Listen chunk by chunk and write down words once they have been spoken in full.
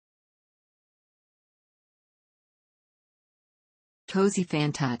Così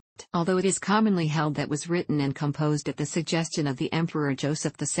fan tutte, although it is commonly held that was written and composed at the suggestion of the Emperor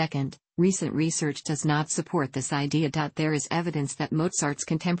Joseph II, recent research does not support this idea. There is evidence that Mozart's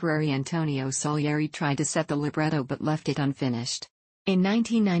contemporary Antonio Salieri tried to set the libretto but left it unfinished. In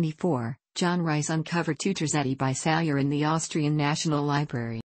 1994, John Rice uncovered two terzetti by Salieri in the Austrian National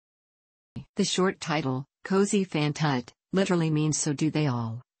Library. The short title, Così fan tutte, literally means so do they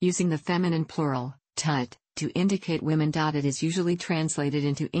all, using the feminine plural, tutte, to indicate women. It is usually translated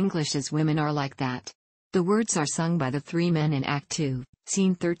into English as women are like that. The words are sung by the three men in Act 2,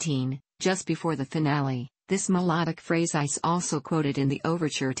 Scene 13, just before the finale. This melodic phrase is also quoted in the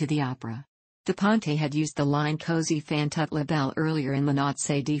overture to the opera. Ponte had used the line Così fan tutte le belle earlier in the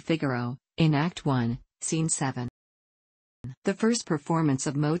Nozze di Figaro, in Act 1, Scene 7. The first performance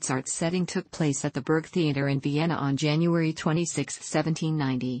of Mozart's setting took place at the Burgtheater in Vienna on January 26,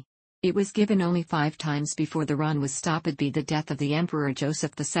 1790. It was given only 5 times before the run was stopped by the death of the Emperor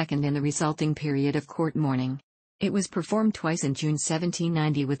Joseph II and the resulting period of court mourning. It was performed twice in June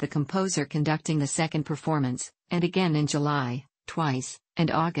 1790 with the composer conducting the second performance, and again in July, twice,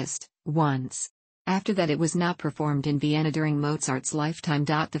 and August, once. After that it was not performed in Vienna during Mozart's lifetime.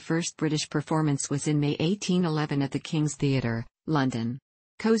 The first British performance was in May 1811 at the King's Theatre, London.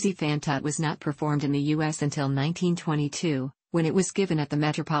 Così fan tutte was not performed in the US until 1922, when it was given at the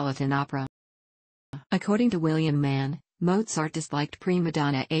Metropolitan Opera. According to William Mann, Mozart disliked prima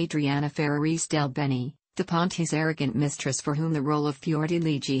donna Adriana Ferrarese del Bene, Ponte's arrogant mistress for whom the role of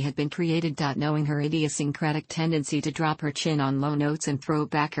Fiordiligi had been created. Knowing her idiosyncratic tendency to drop her chin on low notes and throw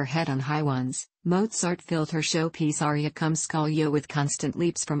back her head on high ones, Mozart filled her showpiece aria Cum Scaglio with constant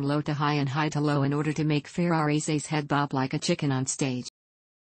leaps from low to high and high to low in order to make Ferrarese's head bob like a chicken on stage.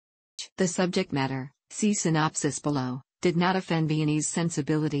 The subject matter, see synopsis below, did not offend Viennese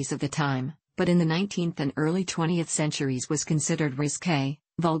sensibilities of the time, but in the 19th and early 20th centuries was considered risqué,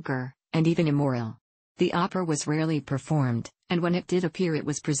 vulgar, and even immoral. The opera was rarely performed, and when it did appear it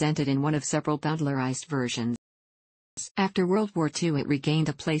was presented in one of several bowdlerized versions. After World War II it regained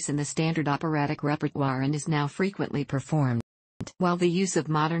a place in the standard operatic repertoire and is now frequently performed. While the use of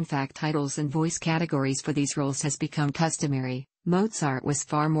modern fact titles and voice categories for these roles has become customary, Mozart was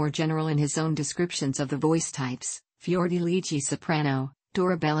far more general in his own descriptions of the voice types: Fiordiligi soprano,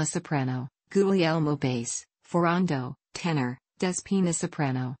 Dorabella soprano, Guglielmo bass, Ferrando, tenor, Despina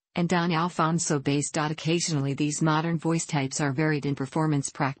soprano, and Don Alfonso bass. Occasionally these modern voice types are varied in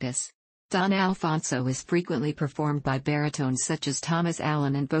performance practice. Don Alfonso is frequently performed by baritones such as Thomas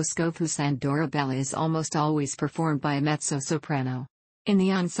Allen and Bosco Fusa, and Dorabella is almost always performed by a mezzo-soprano. In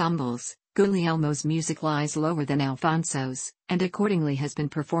the ensembles, Guglielmo's music lies lower than Alfonso's, and accordingly has been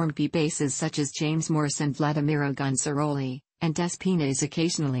performed by basses such as James Morris and Vladimiro Gonzaroli, and Despina is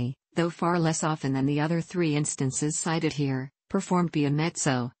occasionally, though far less often than the other 3 instances cited here, performed by a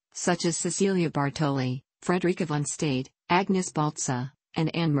mezzo, such as Cecilia Bartoli, Frederica von Stade, Agnes Balza,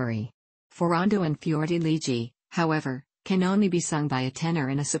 and Anne Murray. Ferrando and Fiordiligi, however, can only be sung by a tenor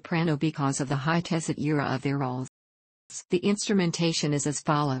and a soprano because of the high tessitura of their roles. The instrumentation is as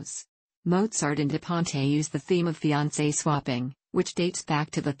follows. Mozart and Ponte use the theme of fiancé swapping, which dates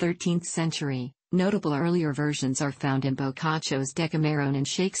back to the 13th century. Notable earlier versions are found in Boccaccio's Decameron and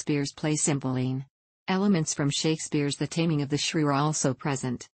Shakespeare's play Cymbeline. Elements from Shakespeare's The Taming of the Shrew are also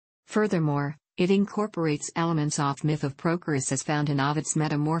present. Furthermore, it incorporates elements off myth of Prochorus as found in Ovid's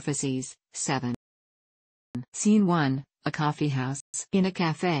Metamorphoses, 7. Scene 1, a coffee house. In a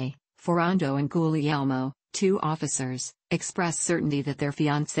café, Ferrando and Guglielmo, 2 officers, express certainty that their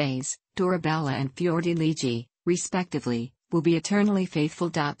fiancés, Dorabella and Fiordiligi, respectively, will be eternally faithful.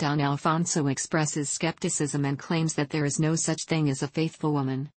 Don Alfonso expresses skepticism and claims that there is no such thing as a faithful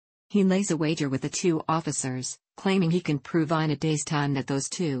woman. He lays a wager with the 2 officers, claiming he can prove in a day's time that those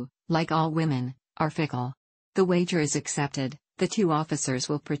 2, like all women, are fickle. The wager is accepted. The 2 officers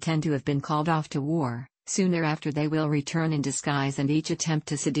will pretend to have been called off to war. Soon thereafter they will return in disguise and each attempt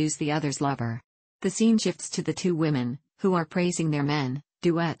to seduce the other's lover. The scene shifts to the 2 women, who are praising their men.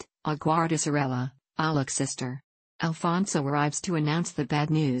 Duet, A guarda sorella, Ah look sister. Alfonso arrives to announce the bad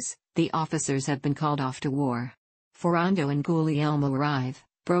news: the officers have been called off to war. Ferrando and Guglielmo arrive,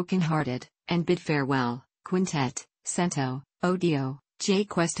 broken-hearted, and bid farewell. Quintet, Cento, Odio, J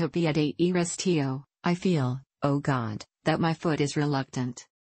questo piede e restio, I feel, oh God, that my foot is reluctant.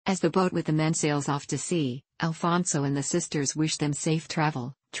 As the boat with the men sails off to sea, Alfonso and the sisters wish them safe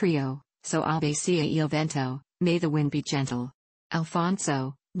travel. Trio, so abbe sia il vento, may the wind be gentle.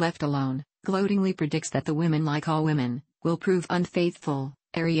 Alfonso, left alone, gloatingly predicts that the women, like all women, will prove unfaithful.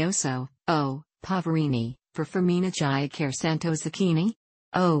 Arioso, oh, poverini, for Fermina care cento zucchini?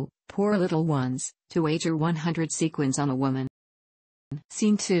 Oh, poor little ones, to wager 100 sequins on a woman.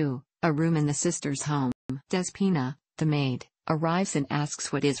 Scene 2, a room in the sisters' home. Despina, the maid, arrives and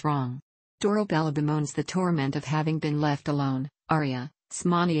asks what is wrong. Dorabella bemoans the torment of having been left alone. Aria,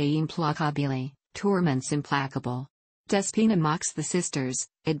 smanie implacabile, torments implacable. Despina mocks the sisters,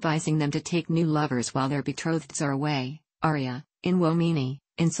 advising them to take new lovers while their betrotheds are away. Aria, in uomini,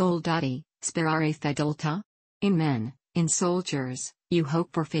 in soldati, sperare fedeltà? In men, in soldiers, you hope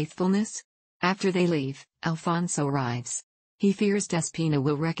for faithfulness? After they leave, Alfonso arrives. He fears Despina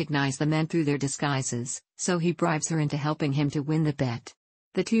will recognize the men through their disguises, so he bribes her into helping him to win the bet.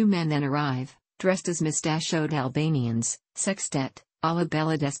 The two men then arrive, dressed as mustachioed Albanians. Sextet, alla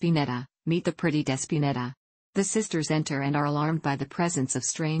bella Despinetta, meet the pretty Despinetta. The sisters enter and are alarmed by the presence of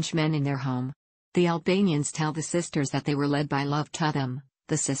strange men in their home. The Albanians tell the sisters that they were led by love to them,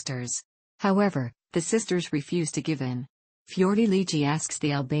 the sisters. However, the sisters refuse to give in. Fiordiligi asks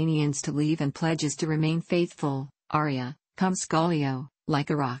the Albanians to leave and pledges to remain faithful. Aria, cum scolio, like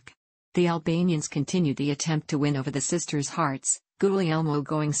a rock. The Albanians continue the attempt to win over the sisters' hearts, Guglielmo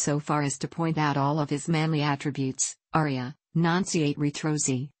going so far as to point out all of his manly attributes. Aria, nonciate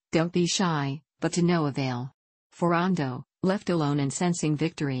ritrosi, don't be shy, but to no avail. Ferrando, left alone and sensing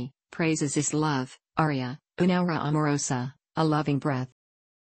victory, praises his love. Aria, un'aura amorosa, a loving breath.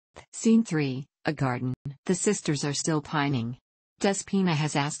 Scene 3, a garden. The sisters are still pining. Despina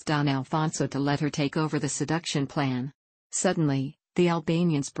has asked Don Alfonso to let her take over the seduction plan. Suddenly, the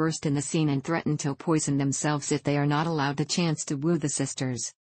Albanians burst in the scene and threaten to poison themselves if they are not allowed the chance to woo the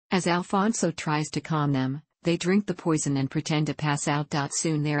sisters. As Alfonso tries to calm them, they drink the poison and pretend to pass out.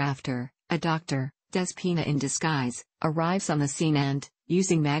 Soon thereafter, a doctor, Despina in disguise, arrives on the scene and,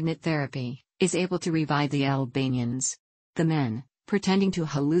 using magnet therapy, is able to revive the Albanians. The men, pretending to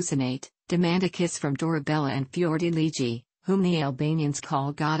hallucinate, demand a kiss from Dorabella and Fiordiligi, whom the Albanians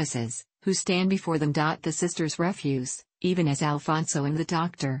call goddesses, who stand before them. The sisters refuse, even as Alfonso and the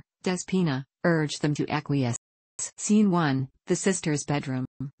doctor, Despina, urge them to acquiesce. Scene 1, the sisters' bedroom.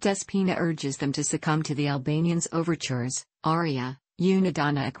 Despina urges them to succumb to the Albanians' overtures. Aria, una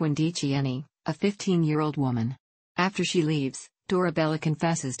donna quindicienni, a 15-year-old woman. After she leaves, Dorabella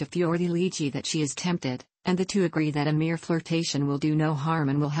confesses to Fiordiligi that she is tempted, and the two agree that a mere flirtation will do no harm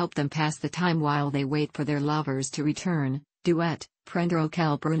and will help them pass the time while they wait for their lovers to return. Duet, Prenderò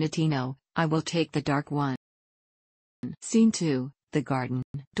quel brunatino, I will take the dark one. Scene 2, the garden.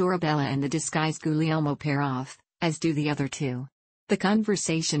 Dorabella and the disguised Guglielmo pair off, as do the other two. The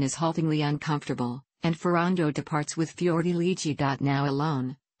conversation is haltingly uncomfortable, and Ferrando departs with Fiordiligi. Now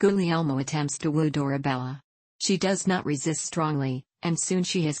alone, Guglielmo attempts to woo Dorabella. She does not resist strongly, and soon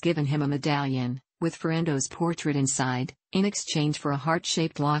she has given him a medallion, with Ferrando's portrait inside, in exchange for a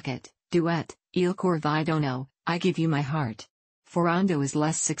heart-shaped locket. Duet, Il cor vi dono, I give you my heart. Ferrando is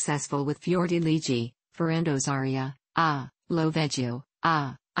less successful with Fiordiligi. Ferrando's aria, ah, lo veggio,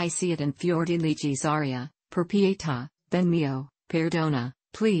 ah, I see it, in Fiordiligi's aria, per pietà, ben mio, perdona,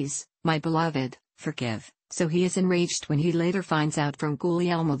 please, my beloved, forgive. So he is enraged when he later finds out from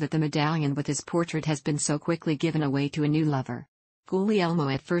Guglielmo that the medallion with his portrait has been so quickly given away to a new lover. Guglielmo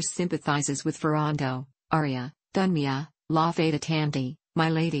at first sympathizes with Ferrando. Aria, dun mia, la fate tanti, my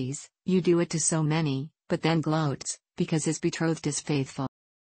ladies, you do it to so many, but then gloats, because his betrothed is faithful.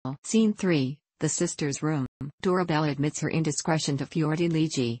 Scene 3, the sisters' room. Dorabella admits her indiscretion to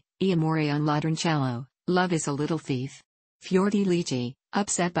Fiordiligi. E amore un ladroncello, love is a little thief. Fiordiligi,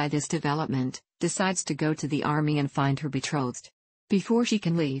 upset by this development, decides to go to the army and find her betrothed. Before she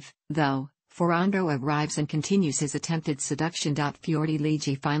can leave, though, Ferrando arrives and continues his attempted seduction.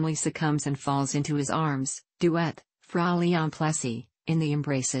 Fiordiligi finally succumbs and falls into his arms. Duet, fra gli amplessi, in the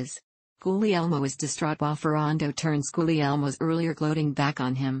embraces. Guglielmo is distraught while Ferrando turns Guglielmo's earlier gloating back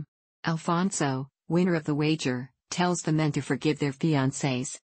on him. Alfonso, winner of the wager, tells the men to forgive their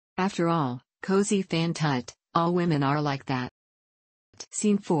fiancés. After all, Così fan tutte, all women are like that.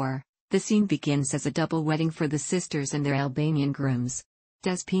 Scene 4. The scene begins as a double wedding for the sisters and their Albanian grooms.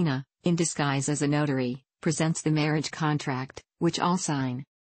 Despina, in disguise as a notary, presents the marriage contract, which all sign.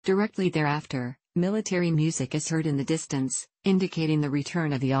 Directly thereafter, military music is heard in the distance, indicating the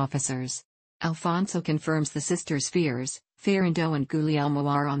return of the officers. Alfonso confirms the sisters' fears. Ferrando and Guglielmo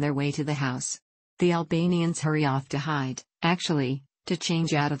are on their way to the house. The Albanians hurry off to hide, actually, to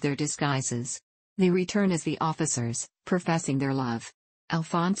change out of their disguises. They return as the officers, professing their love.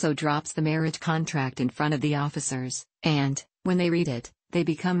 Alfonso drops the marriage contract in front of the officers, and, when they read it, they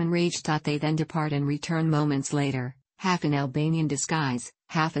become enraged. They then depart and return moments later, half in Albanian disguise,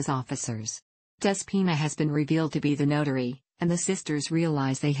 half as officers. Despina has been revealed to be the notary, and the sisters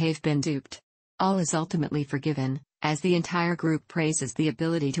realize they have been duped. All is ultimately forgiven, as the entire group praises the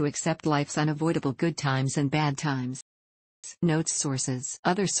ability to accept life's unavoidable good times and bad times. notes sources,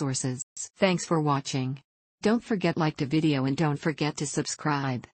 other sources. Thanks for watching. Don't forget like the video and don't forget to subscribe.